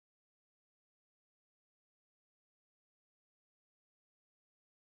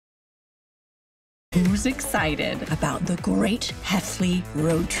Who's excited about the Great Heffley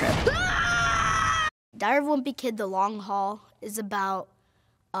Road Trip? Diary of a Wimpy Kid, The Long Haul is about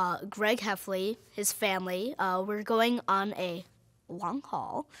Greg Heffley, his family. We're going on a long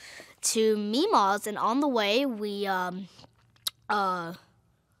haul to Meemaw's, and on the way we pass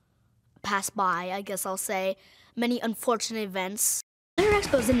by, I guess I'll say, many unfortunate events. Their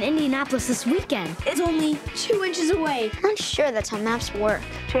expo's in Indianapolis this weekend. It's only 2 inches away. I'm not sure that's how maps work.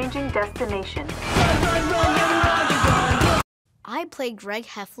 Changing destination. I play Greg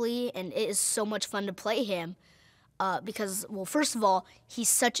Heffley, and it is so much fun to play him because, well, first of all, he's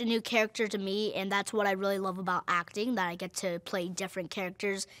such a new character to me, and that's what I really love about acting, that I get to play different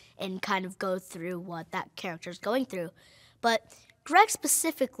characters and kind of go through what that character's going through. But Greg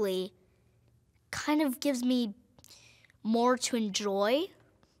specifically kind of gives me more to enjoy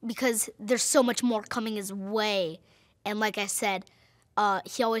because there's so much more coming his way. And like I said,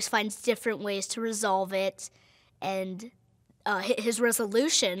 he always finds different ways to resolve it, and his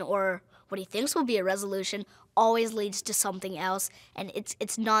resolution, or what he thinks will be a resolution, always leads to something else, and it's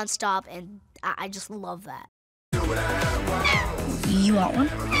nonstop, and I just love that. You want one?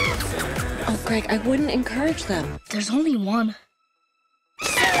 Oh, Greg, I wouldn't encourage them. There's only one.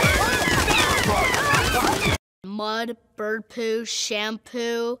 Mud, bird poo,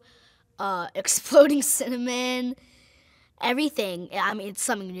 shampoo, exploding cinnamon, everything. I mean, it's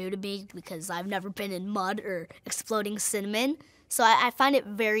something new to me because I've never been in mud or exploding cinnamon. So I find it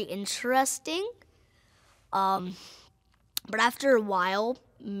very interesting. But after a while,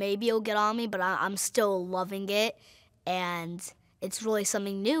 maybe it'll get on me, but I'm still loving it. And it's really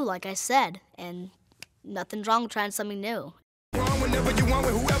something new, like I said. And nothing's wrong with trying something new.